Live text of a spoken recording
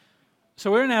So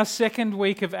we're in our second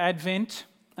week of Advent,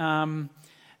 and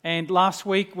last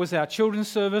week was our children's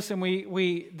service, and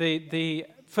the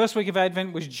first week of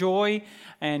Advent was joy,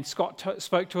 and Scott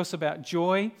spoke to us about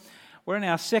joy. We're in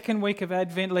our second week of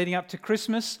Advent leading up to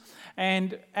Christmas,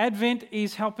 and Advent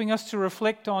is helping us to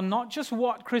reflect on not just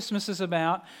what Christmas is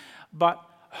about, but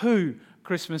who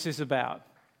Christmas is about.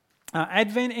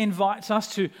 Advent invites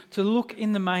us to look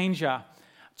in the manger,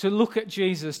 to look at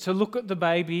Jesus, to look at the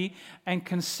baby, and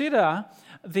consider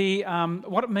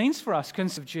what it means for us,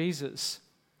 consider Jesus.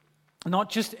 Not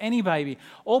just any baby.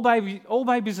 All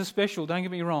babies are special, don't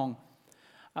get me wrong.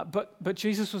 But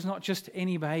Jesus was not just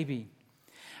any baby.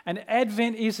 And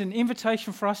Advent is an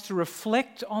invitation for us to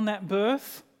reflect on that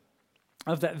birth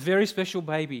of that very special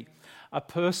baby, a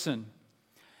person.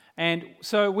 And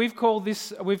so we've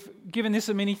given this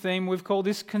a mini theme. We've called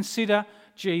this Consider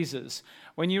Jesus.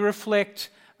 When you reflect,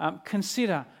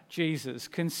 consider Jesus.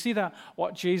 Consider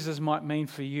what Jesus might mean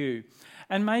for you.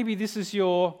 And maybe this is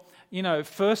your,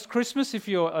 first Christmas if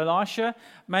you're Elisha.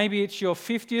 Maybe it's your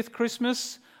 50th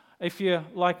Christmas if you're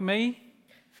like me,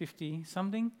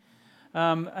 50-something.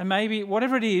 And maybe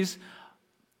whatever it is,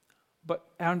 but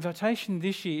our invitation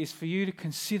this year is for you to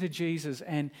consider Jesus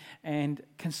and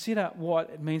consider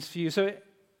what it means for you. So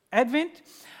Advent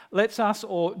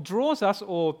draws us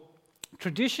or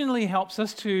traditionally helps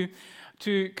us to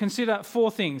consider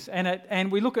four things.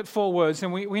 And we look at four words,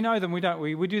 and we know them, don't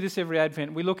we? We do this every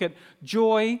Advent. We look at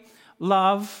joy,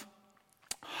 love,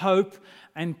 hope,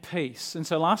 and peace. And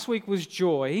so last week was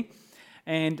joy,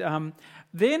 and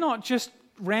they're not just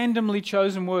randomly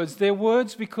chosen words. They're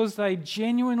words because they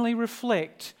genuinely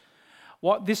reflect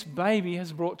what this baby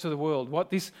has brought to the world, what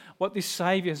this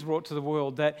Saviour has brought to the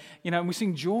world. That, and we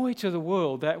sing joy to the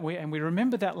world. And we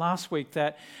remember that last week,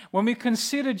 that when we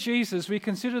consider Jesus, we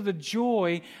consider the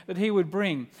joy that He would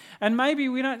bring. And maybe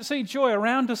we don't see joy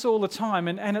around us all the time,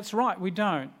 and it's right, we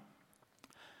don't.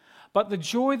 But the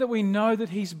joy that we know that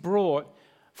He's brought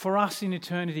for us in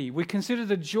eternity. We consider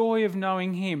the joy of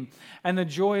knowing Him and the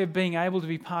joy of being able to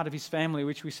be part of His family,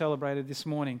 which we celebrated this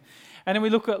morning. And then we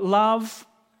look at love,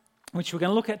 which we're going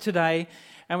to look at today,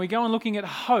 and we go on looking at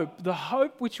hope, the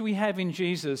hope which we have in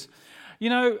Jesus.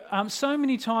 So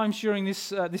many times during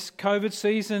this COVID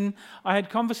season, I had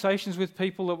conversations with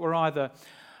people that were either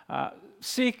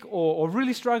sick or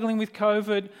really struggling with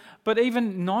COVID, but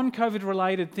even non-COVID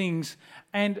related things.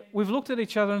 And we've looked at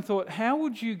each other and thought, how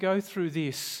would you go through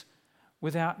this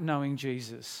without knowing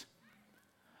Jesus?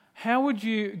 How would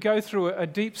you go through a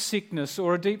deep sickness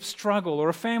or a deep struggle or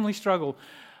a family struggle?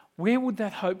 Where would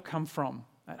that hope come from?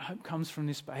 That hope comes from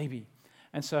this baby.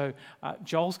 And so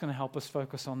Joel's going to help us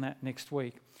focus on that next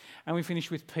week. And we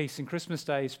finish with peace, and Christmas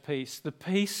Day is peace. The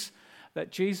peace that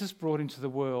Jesus brought into the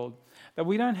world, that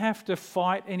we don't have to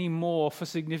fight anymore for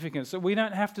significance, that we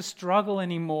don't have to struggle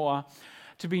anymore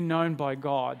to be known by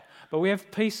God, but we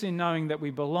have peace in knowing that we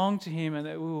belong to Him and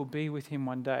that we will be with Him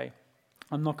one day.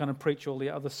 I'm not going to preach all the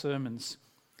other sermons,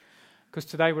 because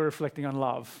today we're reflecting on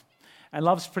love, and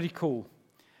love's pretty cool,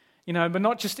 but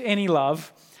not just any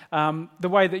love, the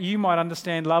way that you might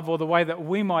understand love or the way that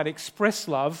we might express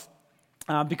love,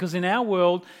 because in our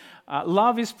world,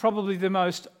 love is probably the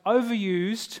most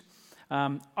overused,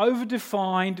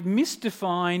 overdefined,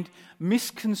 misdefined,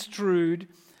 misconstrued,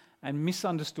 and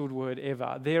misunderstood word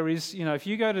ever. There is, if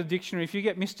you go to the dictionary, if you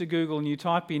get Mr. Google and you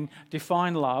type in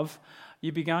define love,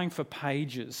 you'd be going for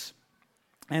pages.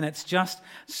 And it's just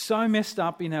so messed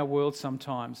up in our world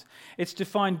sometimes. It's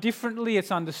defined differently,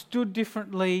 it's understood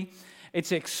differently,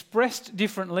 it's expressed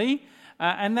differently,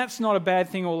 and that's not a bad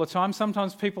thing all the time.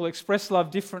 Sometimes people express love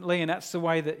differently, and that's the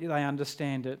way that they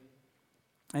understand it,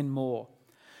 and more.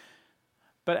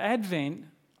 But Advent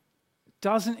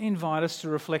doesn't invite us to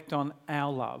reflect on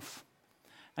our love.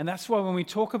 And that's why when we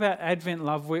talk about Advent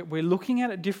love, we're looking at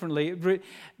it differently.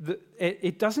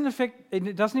 It doesn't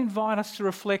invite us to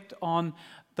reflect on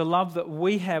the love that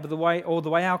we have, the way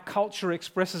our culture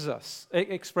expresses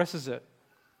it.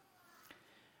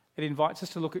 It invites us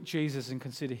to look at Jesus and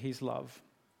consider His love.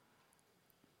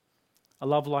 A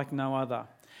love like no other.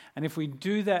 And if we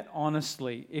do that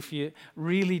honestly, if you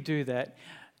really do that,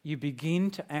 you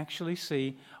begin to actually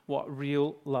see what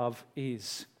real love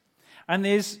is. And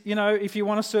there's, if you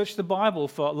want to search the Bible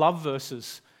for love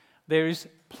verses, there is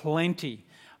plenty.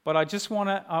 But I just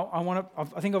I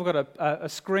think I've got a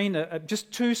screen,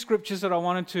 just two scriptures that I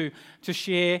wanted to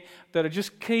share that are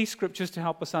just key scriptures to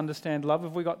help us understand love.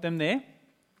 Have we got them there?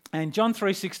 And John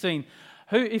 3:16.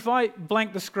 If I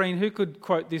blank the screen, who could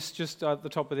quote this just at the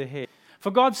top of their head? For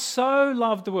God so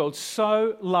loved the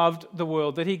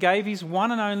world, that He gave His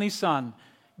one and only Son,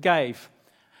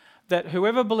 that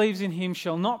whoever believes in him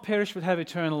shall not perish but have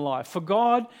eternal life. For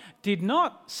God did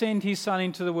not send his Son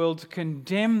into the world to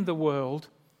condemn the world,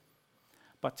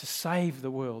 but to save the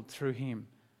world through him.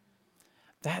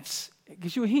 It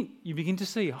gives you a hint. You begin to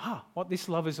see what this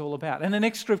love is all about. And the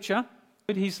next scripture,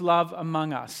 his love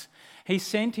among us. He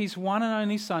sent his one and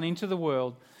only Son into the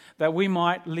world that we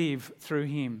might live through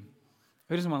him.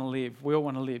 Who doesn't want to live? We all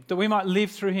want to live. That we might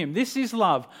live through him. This is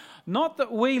love. Not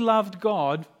that we loved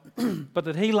God, but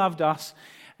that he loved us,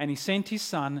 and he sent his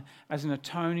Son as an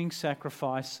atoning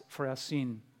sacrifice for our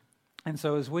sin. And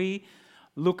so as we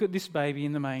look at this baby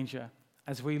in the manger,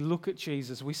 as we look at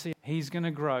Jesus, we see he's going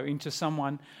to grow into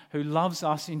someone who loves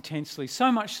us intensely,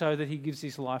 so much so that he gives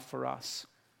his life for us.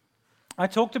 I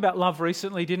talked about love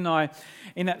recently, didn't I,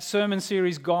 in that sermon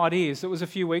series, God Is. It was a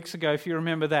few weeks ago, if you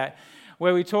remember that,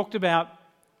 where we talked about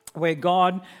where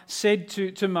God said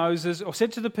to Moses, or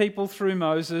said to the people through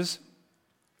Moses,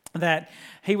 that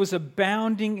he was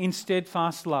abounding in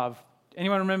steadfast love.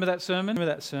 Anyone remember that sermon?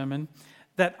 Remember that sermon?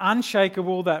 That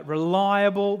unshakable, that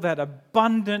reliable, that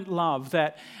abundant love,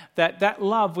 that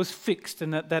love was fixed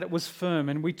and that it was firm.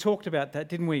 And we talked about that,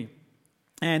 didn't we?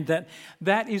 And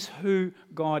that is who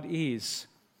God is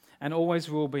and always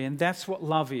will be. And that's what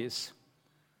love is.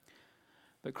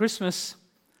 But Christmas,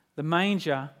 the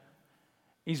manger,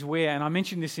 is where, and I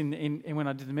mentioned this in when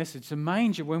I did the message, the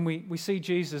manger, when we see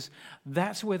Jesus,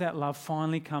 that's where that love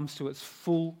finally comes to its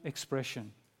full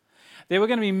expression. There were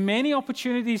going to be many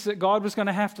opportunities that God was going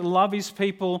to have to love his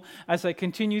people as they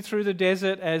continued through the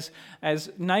desert, as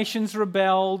nations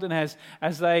rebelled, and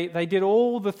as they did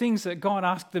all the things that God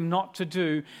asked them not to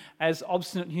do, as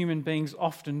obstinate human beings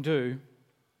often do.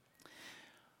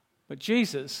 But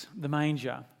Jesus, the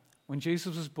manger, when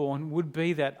Jesus was born, would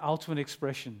be that ultimate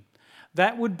expression.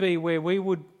 That would be where we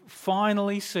would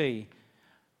finally see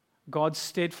God's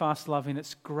steadfast love in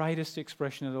its greatest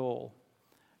expression at all,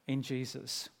 in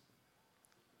Jesus.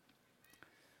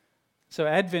 So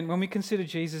Advent, when we consider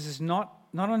Jesus, is not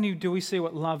only do we see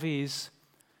what love is,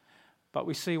 but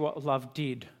we see what love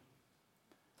did.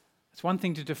 It's one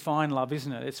thing to define love,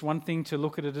 isn't it? It's one thing to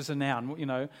look at it as a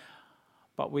noun,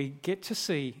 but we get to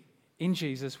see in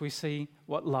Jesus, we see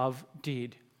what love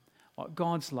did, what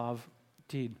God's love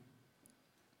did.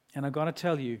 And I've got to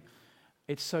tell you,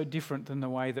 it's so different than the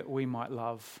way that we might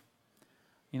love.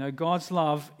 God's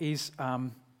love is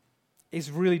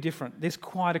really different. There's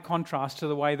quite a contrast to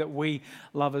the way that we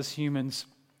love as humans.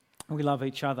 We love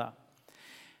each other.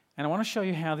 And I want to show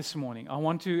you how this morning.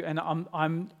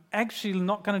 I'm actually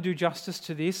not going to do justice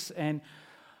to this, and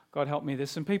God help me,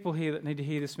 there's some people here that need to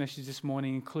hear this message this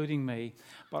morning, including me.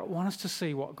 But I want us to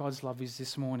see what God's love is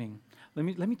this morning. Let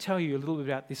me tell you a little bit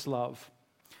about this love.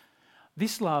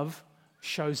 This love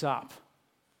shows up.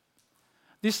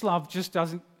 This love just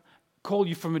doesn't call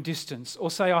you from a distance or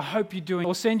say, I hope you're doing,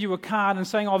 or send you a card and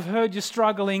saying, I've heard you're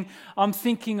struggling, I'm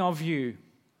thinking of you.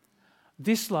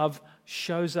 This love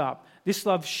shows up. This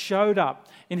love showed up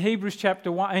in Hebrews chapter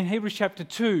 1, in Hebrews chapter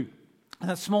 2,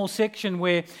 that small section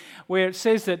where it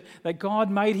says that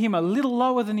God made him a little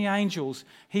lower than the angels.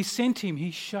 He sent him, he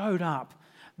showed up.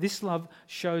 This love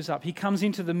shows up. He comes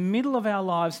into the middle of our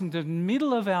lives, into the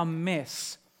middle of our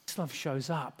mess. This love shows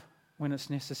up when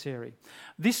it's necessary.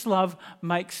 This love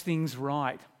makes things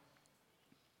right.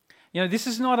 This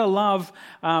is not a love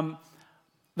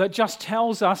that just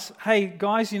tells us, hey,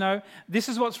 guys, this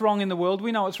is what's wrong in the world.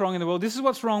 We know what's wrong in the world. This is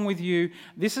what's wrong with you.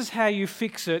 This is how you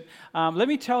fix it. Let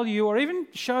me tell you, or even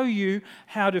show you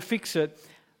how to fix it.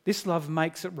 This love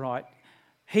makes it right.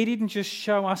 He didn't just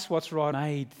show us what's right, he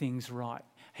made things right.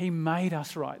 He made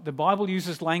us right. The Bible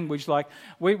uses language like,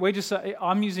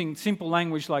 I'm using simple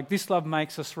language like, this love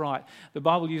makes us right. The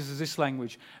Bible uses this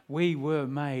language. We were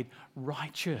made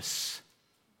righteous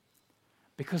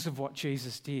because of what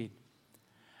Jesus did.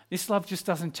 This love just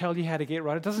doesn't tell you how to get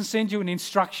right. It doesn't send you an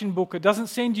instruction book. It doesn't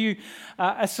send you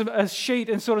a sheet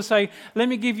and sort of say, let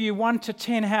me give you 1 to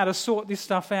 10 how to sort this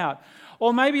stuff out.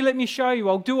 Or maybe let me show you,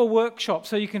 I'll do a workshop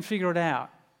so you can figure it out.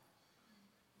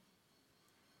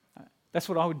 That's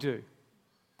what I would do.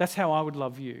 That's how I would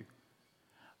love you.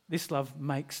 This love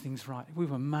makes things right. We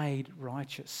were made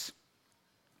righteous.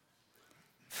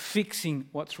 Fixing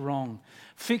what's wrong.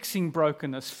 Fixing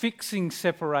brokenness. Fixing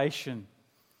separation.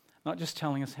 Not just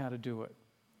telling us how to do it.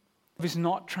 Love is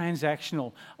not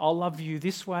transactional. I'll love you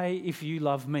this way if you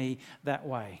love me that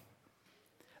way.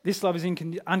 This love is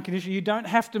unconditional. You don't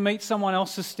have to meet someone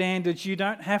else's standards. You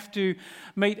don't have to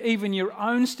meet even your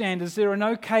own standards. There are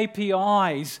no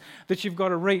KPIs that you've got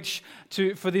to reach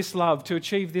for this love, to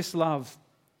achieve this love.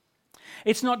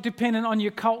 It's not dependent on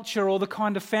your culture or the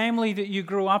kind of family that you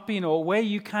grew up in or where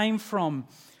you came from.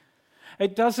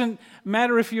 It doesn't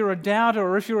matter if you're a doubter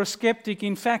or if you're a skeptic.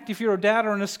 In fact, if you're a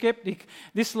doubter and a skeptic,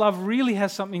 this love really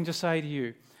has something to say to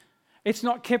you. It's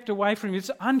not kept away from you.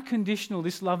 It's unconditional.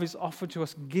 This love is offered to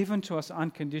us, given to us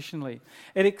unconditionally.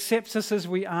 It accepts us as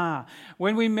we are.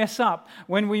 When we mess up,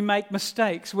 when we make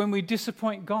mistakes, when we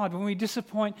disappoint God, when we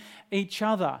disappoint each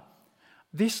other,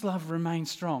 this love remains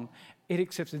strong. It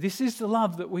accepts it. This is the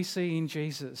love that we see in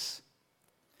Jesus.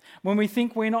 When we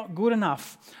think we're not good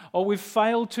enough or we've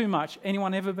failed too much,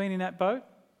 anyone ever been in that boat?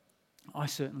 I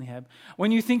certainly have.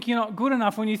 When you think you're not good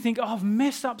enough, when you think, oh, I've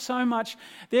messed up so much,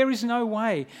 there is no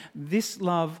way. This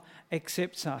love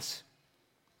accepts us.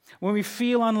 When we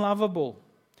feel unlovable,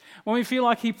 when we feel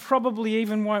like He probably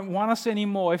even won't want us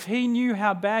anymore, if He knew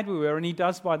how bad we were, and He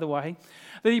does, by the way,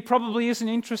 that He probably isn't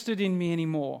interested in me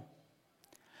anymore.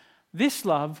 This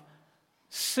love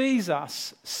sees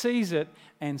us, sees it,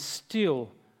 and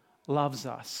still loves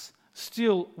us,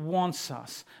 still wants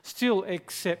us, still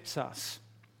accepts us.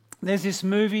 There's this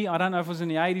movie, I don't know if it was in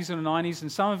the 80s or the 90s,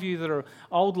 and some of you that are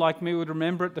old like me would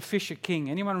remember it, The Fisher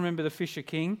King. Anyone remember The Fisher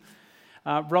King?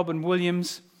 Robin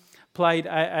Williams played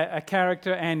a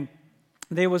character, and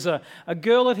there was a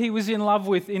girl that he was in love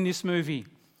with in this movie.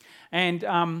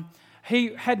 And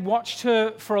he had watched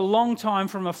her for a long time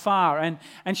from afar,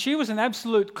 and she was an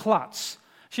absolute klutz.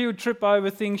 She would trip over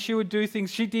things, she would do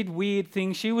things, she did weird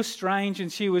things, she was strange,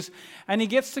 and he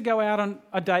gets to go out on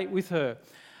a date with her.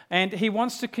 And he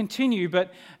wants to continue,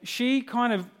 but she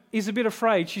kind of is a bit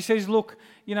afraid. She says, look,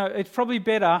 it's probably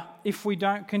better if we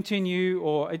don't continue,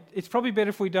 or it's probably better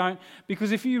if we don't,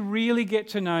 because if you really get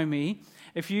to know me,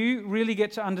 if you really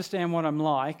get to understand what I'm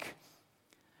like,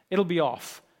 it'll be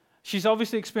off. She's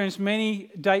obviously experienced many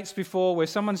dates before where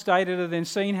someone's dated her, then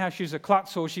seen how she's a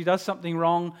klutz or she does something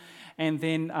wrong, and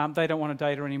then they don't want to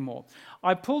date her anymore.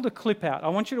 I pulled a clip out. I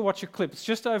want you to watch a clip. It's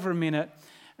just over a minute.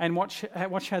 And watch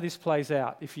how this plays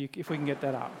out, if we can get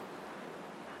that up.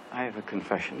 I have a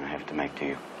confession I have to make to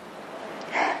you.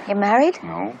 You're married?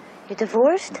 No. You're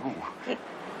divorced? No.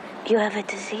 You have a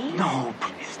disease? No,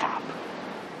 please stop.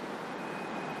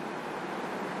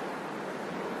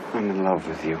 I'm in love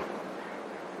with you.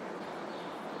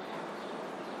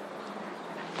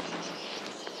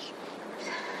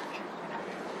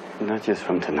 Not just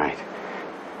from tonight.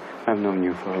 I've known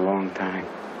you for a long time.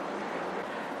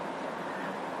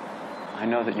 I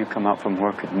know that you come out from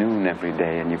work at noon every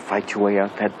day and you fight your way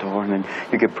out that door and then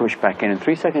you get pushed back in and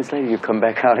 3 seconds later you come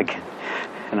back out again.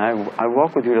 And I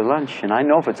walk with you to lunch and I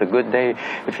know if it's a good day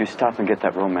if you stop and get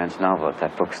that romance novel at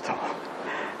that bookstore.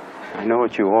 I know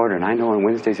what you order, and I know on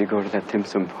Wednesdays you go to that dim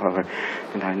sum parlor,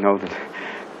 and I know that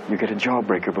you get a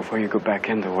jawbreaker before you go back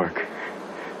into work.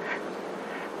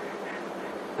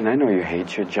 And I know you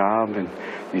hate your job and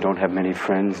you don't have many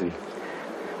friends, and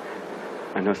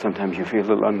I know sometimes you feel a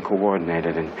little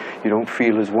uncoordinated and you don't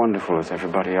feel as wonderful as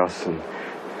everybody else, and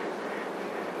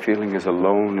feeling as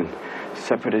alone and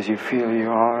separate as you feel you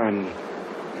are, and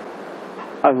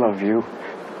I love you.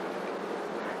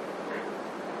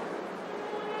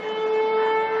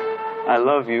 I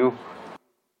love you.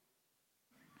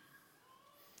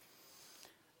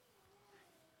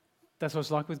 That's what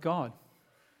it's like with God.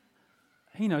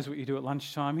 He knows what you do at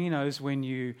lunchtime. He knows when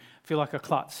you feel like a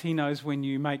klutz. He knows when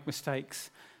you make mistakes.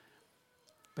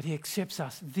 But He accepts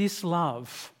us. This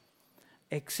love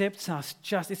accepts us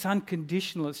it's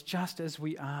unconditional. It's just as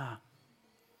we are.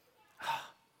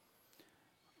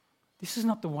 This is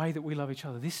not the way that we love each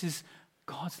other. This is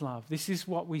God's love. This is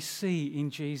what we see in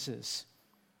Jesus.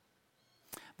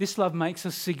 This love makes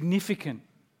us significant.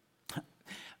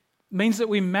 Means that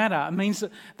we matter. It means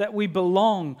that we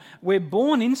belong. We're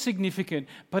born insignificant,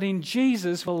 but in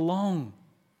Jesus belong.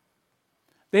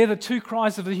 They're the two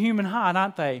cries of the human heart,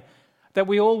 aren't they? That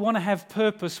we all want to have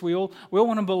purpose. We all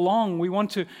want to belong. We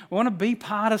want to be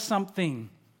part of something.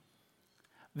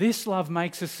 This love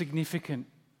makes us significant.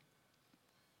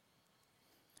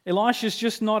 Elisha's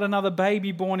just not another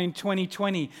baby born in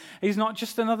 2020. He's not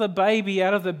just another baby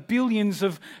out of the billions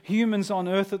of humans on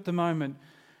earth at the moment.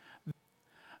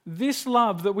 This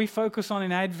love that we focus on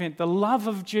in Advent, the love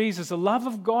of Jesus, the love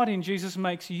of God in Jesus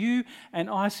makes you and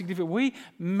I significant. We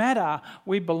matter,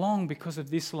 we belong because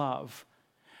of this love.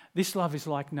 This love is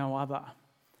like no other.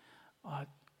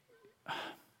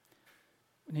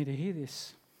 We need to hear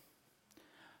this.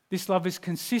 This love is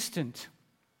consistent.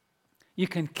 You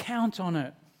can count on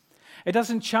it. It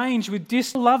doesn't change with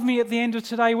this. Love me at the end of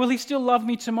today. Will He still love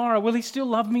me tomorrow? Will He still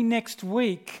love me next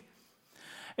week?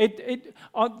 It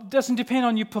doesn't depend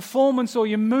on your performance or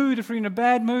your mood, if you're in a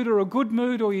bad mood or a good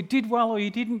mood, or you did well or you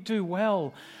didn't do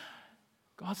well.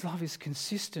 God's love is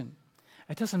consistent.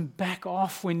 It doesn't back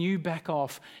off when you back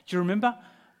off. Do you remember?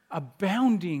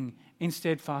 Abounding in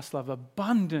steadfast love,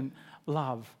 abundant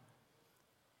love.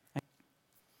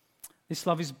 This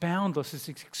love is boundless, it's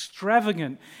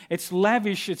extravagant, it's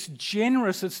lavish, it's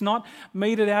generous, it's not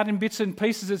meted out in bits and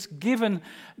pieces, it's given.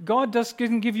 God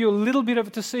doesn't give you a little bit of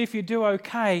it to see if you do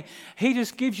okay. He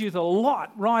just gives you the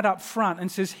lot right up front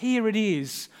and says, here it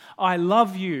is, I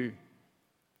love you,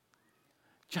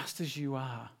 just as you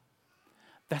are.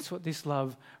 That's what this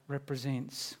love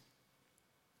represents.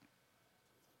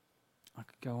 I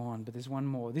could go on, but there's one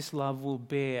more. This love will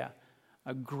bear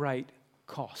a great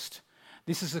cost.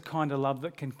 This is the kind of love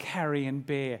that can carry and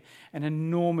bear an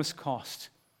enormous cost.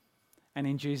 And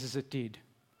in Jesus it did.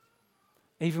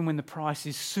 Even when the price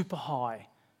is super high.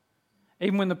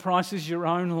 Even when the price is your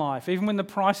own life. Even when the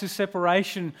price is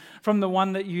separation from the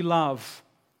one that you love.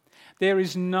 There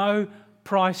is no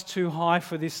price too high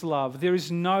for this love. There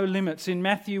is no limits. In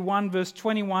Matthew 1 verse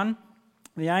 21,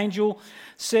 the angel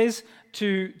says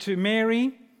to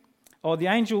Mary, or the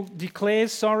angel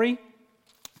declares,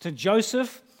 to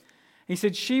Joseph, he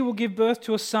said, she will give birth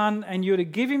to a son, and you're to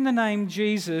give him the name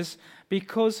Jesus,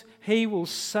 because he will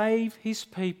save his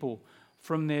people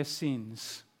from their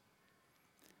sins.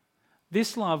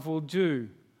 This love will do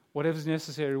whatever's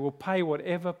necessary, will pay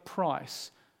whatever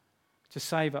price to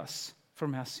save us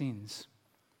from our sins.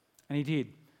 And he did.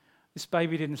 This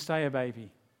baby didn't stay a baby.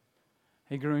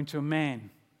 He grew into a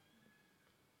man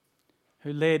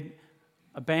who led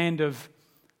a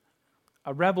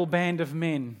rabble band of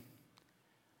men,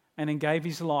 and then gave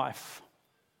his life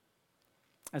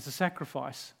as a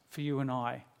sacrifice for you and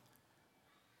I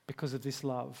because of this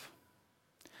love.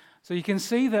 So you can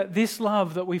see that this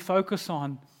love that we focus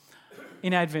on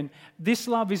in Advent, this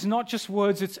love is not just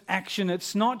words, it's action.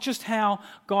 It's not just how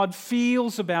God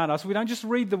feels about us. We don't just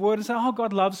read the word and say, oh,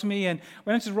 God loves me, and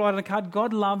we don't just write on a card,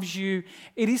 God loves you.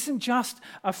 It isn't just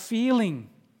a feeling,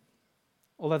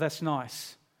 although that's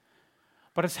nice,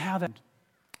 but it's how that.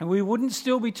 And we wouldn't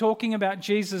still be talking about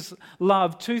Jesus'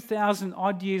 love 2,000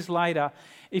 odd years later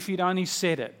if he'd only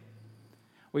said it.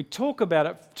 We talk about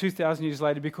it 2,000 years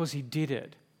later because he did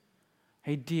it.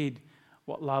 He did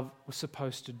what love was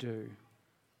supposed to do.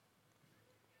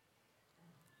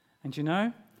 And you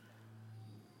know,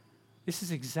 this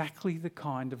is exactly the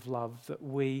kind of love that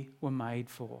we were made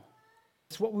for.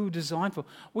 It's what we were designed for.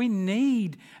 We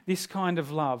need this kind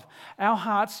of love. Our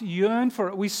hearts yearn for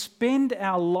it. We spend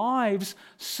our lives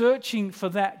searching for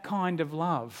that kind of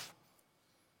love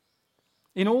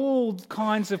in all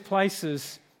kinds of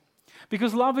places.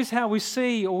 Because love is how we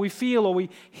see or we feel or we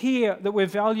hear that we're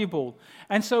valuable.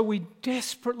 And so we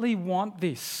desperately want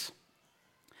this.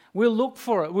 We'll look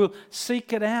for it. We'll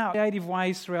seek it out in creative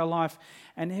ways through our life.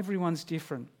 And everyone's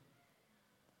different.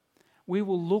 We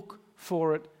will look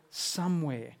for it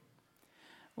somewhere.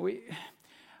 We'll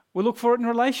look for it in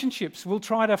relationships. We'll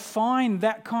try to find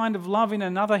that kind of love in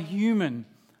another human.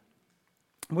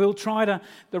 We'll try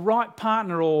the right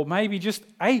partner, or maybe just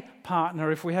a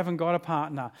partner if we haven't got a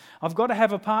partner. I've got to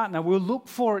have a partner. We'll look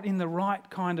for it in the right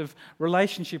kind of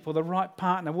relationship or the right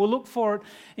partner. We'll look for it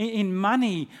in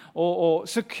money or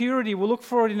security. We'll look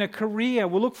for it in a career.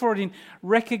 We'll look for it in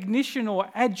recognition or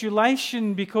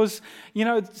adulation because,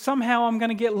 somehow I'm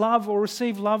going to get love or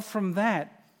receive love from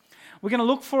that. We're going to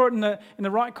look for it in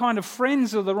the right kind of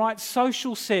friends or the right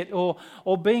social set or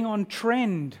being on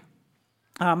trend.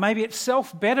 Maybe it's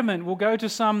self-betterment. We'll go to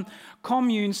some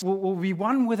communes, we'll be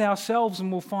one with ourselves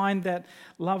and we'll find that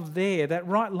love there, that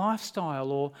right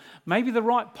lifestyle, or maybe the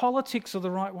right politics or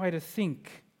the right way to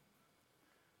think.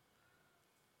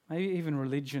 Maybe even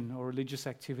religion or religious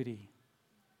activity.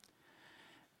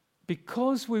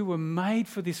 Because we were made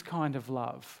for this kind of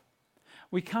love,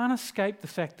 we can't escape the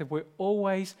fact that we're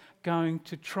always going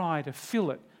to try to fill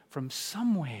it from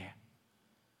somewhere.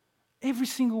 Every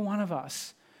single one of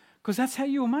us. Because that's how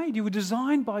you were made. You were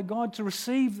designed by God to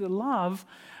receive the love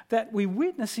that we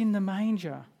witness in the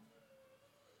manger.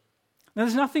 Now,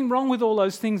 there's nothing wrong with all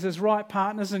those things as right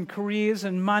partners and careers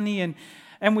and money,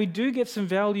 and we do get some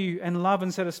value and love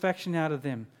and satisfaction out of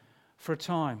them for a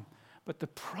time. But the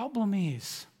problem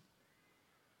is,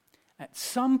 at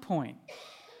some point,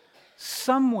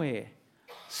 somewhere,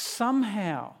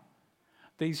 somehow,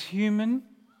 these human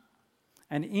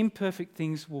and imperfect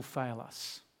things will fail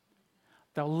us.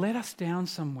 They'll let us down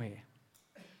somewhere.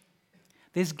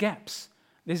 There's gaps.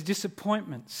 There's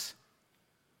disappointments.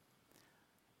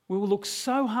 We will look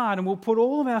so hard and we'll put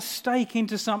all of our stake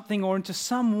into something or into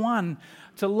someone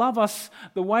to love us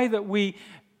the way that we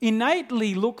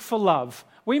innately look for love.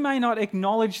 We may not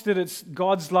acknowledge that it's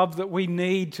God's love that we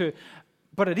need to,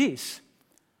 but it is.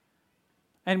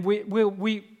 And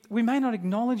we may not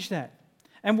acknowledge that.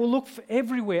 And we'll look for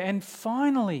everywhere. And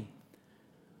finally,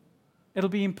 It'll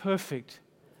be imperfect.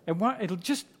 It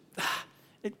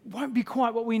won't be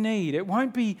quite what we need. It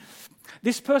won't be,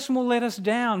 this person will let us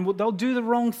down. They'll do the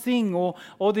wrong thing, or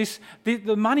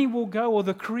the money will go, or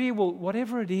the career will,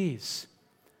 whatever it is.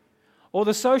 Or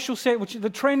the social set, the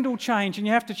trend will change and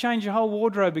you have to change your whole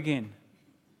wardrobe again.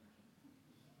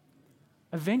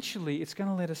 Eventually, it's going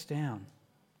to let us down.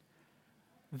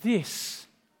 This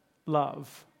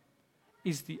love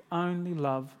is the only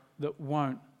love that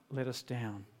won't let us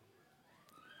down.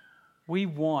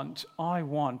 I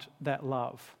want that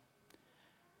love.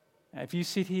 Now, if you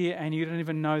sit here and you don't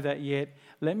even know that yet,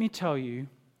 let me tell you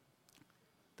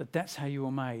that that's how you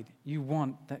were made. You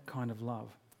want that kind of love.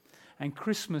 And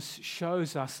Christmas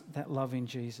shows us that love in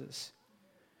Jesus.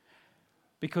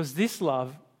 Because this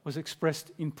love was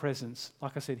expressed in presence.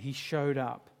 Like I said, he showed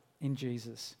up in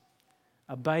Jesus.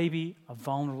 A baby, a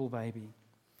vulnerable baby.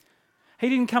 He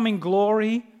didn't come in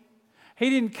glory. He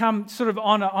didn't come sort of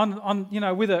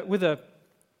with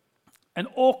an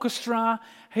orchestra.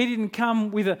 He didn't come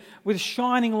with a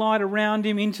shining light around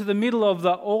him into the middle of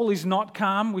the all is not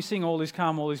calm. We sing all is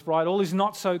calm, all is bright, all is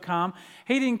not so calm.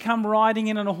 He didn't come riding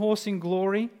in on a horse in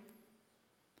glory.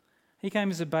 He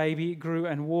came as a baby, grew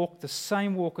and walked the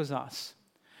same walk as us.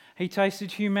 He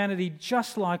tasted humanity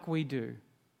just like we do.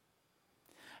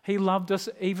 He loved us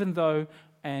even though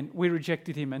and we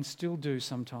rejected him and still do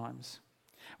sometimes.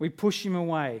 We push him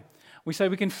away. We say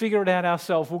we can figure it out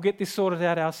ourselves. We'll get this sorted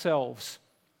out ourselves.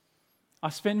 I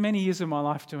spent many years of my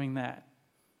life doing that.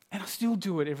 And I still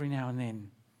do it every now and then.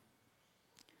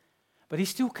 But he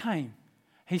still came.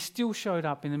 He still showed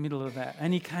up in the middle of that.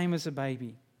 And he came as a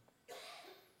baby.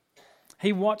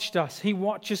 He watched us. He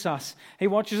watches us. He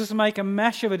watches us make a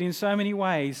mash of it in so many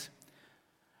ways.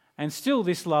 And still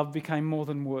this love became more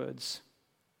than words.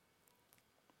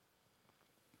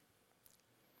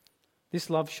 This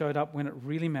love showed up when it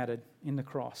really mattered in the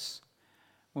cross.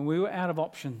 When we were out of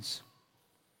options.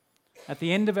 At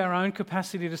the end of our own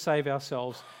capacity to save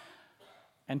ourselves.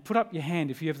 And put up your hand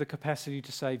if you have the capacity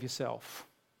to save yourself.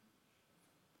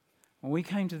 When we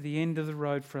came to the end of the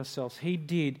road for ourselves, he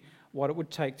did what it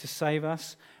would take to save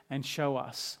us and show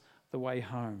us the way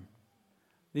home.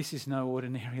 This is no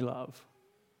ordinary love.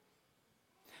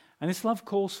 And this love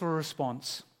calls for a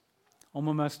response. I'm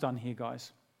almost done here,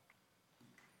 guys.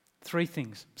 3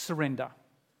 things. Surrender.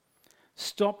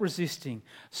 Stop resisting.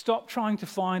 Stop trying to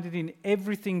find it in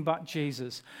everything but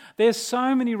Jesus. There's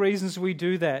so many reasons we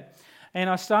do that. And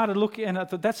I started looking and I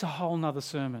thought, that's a whole nother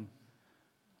sermon.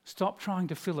 Stop trying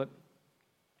to fill it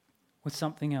with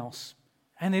something else.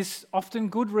 And there's often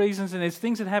good reasons and there's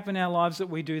things that happen in our lives that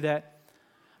we do that.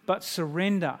 But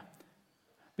surrender,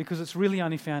 because it's really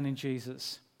only found in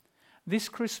Jesus. This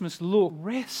Christmas, look,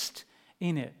 rest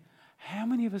in it. How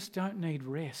many of us don't need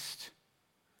rest?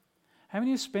 How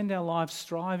many of us spend our lives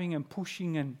striving and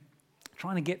pushing and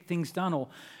trying to get things done or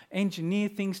engineer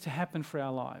things to happen for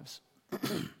our lives?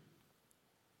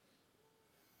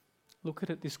 Look at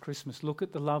it this Christmas. Look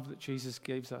at the love that Jesus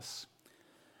gives us.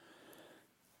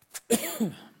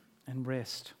 And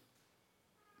rest.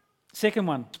 Second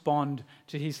one, respond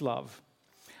to his love.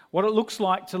 What it looks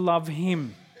like to love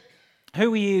him.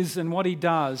 Who he is and what he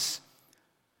does.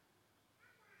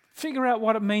 Figure out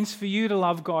what it means for you to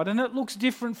love God. And it looks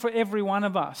different for every one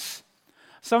of us.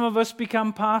 Some of us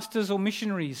become pastors or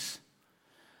missionaries.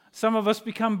 Some of us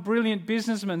become brilliant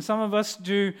businessmen. Some of us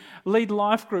do lead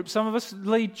life groups. Some of us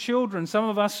lead children. Some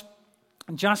of us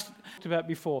just talked about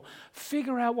before.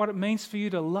 Figure out what it means for you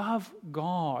to love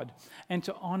God and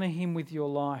to honour him with your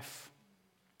life.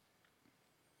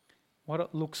 What it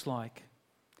looks like.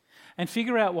 And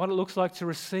figure out what it looks like to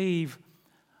receive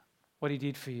what he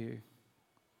did for you.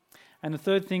 And the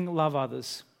third thing, love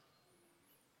others.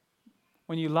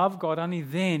 When you love God, only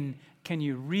then can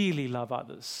you really love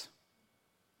others.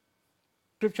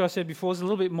 Scripture I said before is a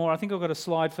little bit more. I think I've got a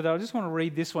slide for that. I just want to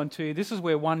read this one to you. This is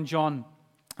where 1 John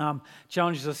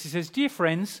challenges us. He says, "Dear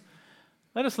friends,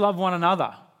 let us love one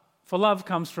another, for love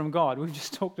comes from God." We've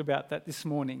just talked about that this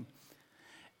morning.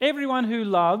 "Everyone who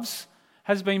loves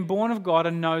has been born of God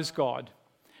and knows God.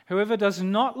 Whoever does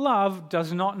not love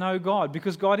does not know God,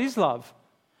 because God is love.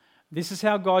 This is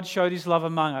how God showed his love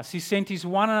among us. He sent his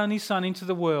one and only Son into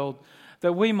the world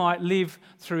that we might live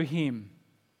through him.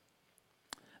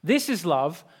 This is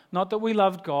love, not that we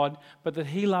loved God, but that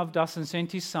he loved us and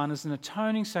sent his Son as an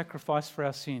atoning sacrifice for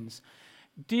our sins.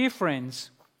 Dear friends,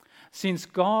 since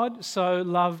God so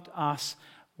loved us,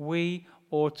 we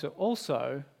ought to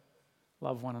also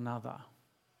love one another."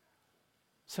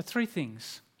 So 3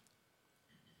 things.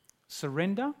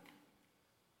 Surrender,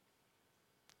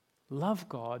 love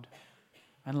God,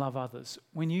 and love others.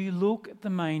 When you look at the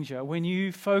manger, when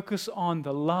you focus on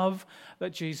the love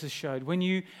that Jesus showed, when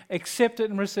you accept it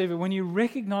and receive it, when you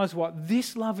recognize what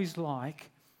this love is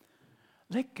like,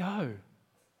 let go.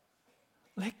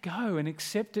 Let go and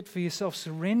accept it for yourself.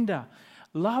 Surrender.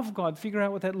 Love God. Figure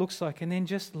out what that looks like, and then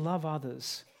just love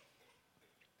others.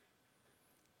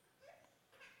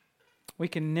 We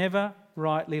can never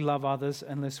rightly love others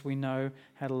unless we know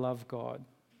how to love God.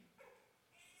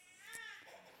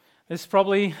 There's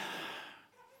probably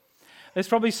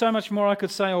so much more I could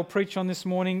say or preach on this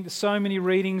morning. There's so many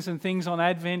readings and things on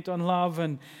Advent, on love,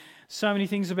 and so many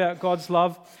things about God's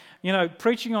love. You know,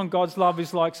 preaching on God's love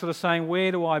is like sort of saying,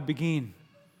 where do I begin?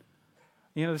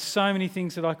 You know, there's so many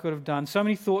things that I could have done, so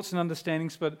many thoughts and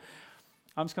understandings, but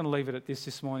I'm just going to leave it at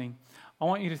this morning. I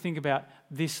want you to think about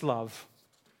this love.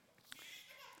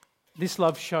 This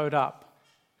love showed up.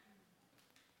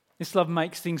 This love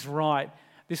makes things right.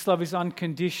 This love is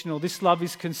unconditional. This love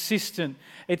is consistent.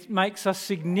 It makes us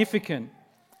significant.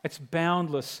 It's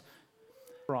boundless.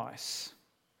 Price.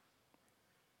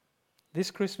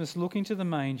 This Christmas, look into the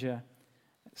manger,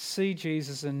 see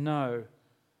Jesus and know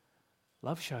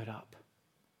love showed up.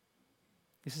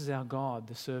 This is our God,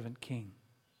 the servant King.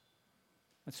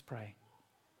 Let's pray.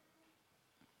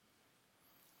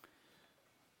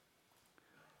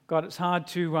 God, it's hard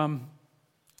to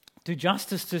do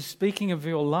justice to speaking of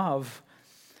your love.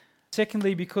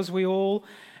 Secondly, because we all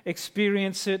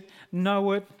experience it,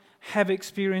 know it, have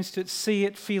experienced it, see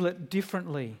it, feel it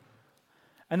differently.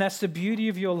 And that's the beauty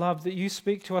of your love, that you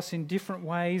speak to us in different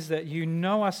ways, that you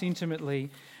know us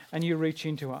intimately and you reach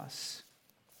into us.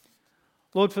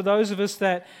 Lord, for those of us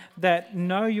that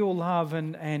know your love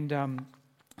and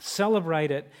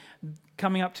celebrate it,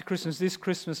 coming up to Christmas, this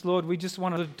Christmas, Lord, we just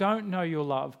want to don't know your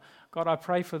love. God, I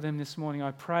pray for them this morning.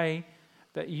 I pray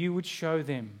that you would show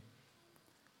them.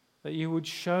 That you would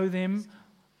show them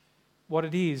what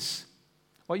it is,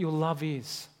 what your love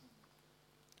is,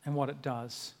 and what it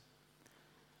does.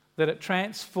 That it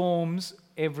transforms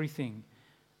everything.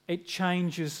 It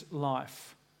changes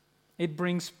life. It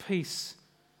brings peace.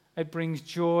 It brings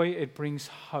joy. It brings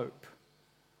hope.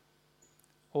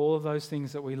 All of those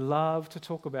things that we love to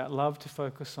talk about, love to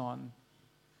focus on,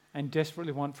 and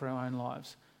desperately want for our own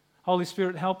lives. Holy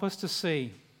Spirit, help us to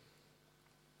see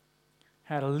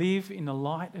how to live in the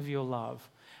light of your love,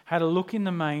 how to look in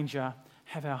the manger,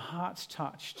 have our hearts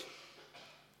touched,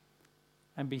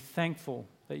 and be thankful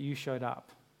that you showed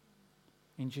up.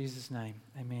 In Jesus' name,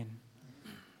 amen.